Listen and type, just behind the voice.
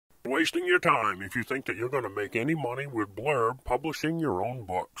wasting your time if you think that you're going to make any money with Blurb publishing your own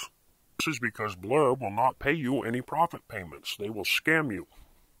books. This is because Blurb will not pay you any profit payments. They will scam you.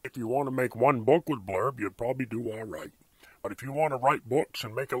 If you want to make one book with Blurb, you'd probably do all right. But if you want to write books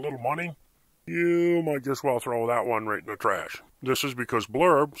and make a little money, you might just well throw that one right in the trash. This is because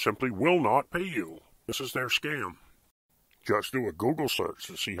Blurb simply will not pay you. This is their scam. Just do a Google search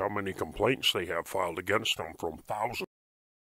to see how many complaints they have filed against them from thousands.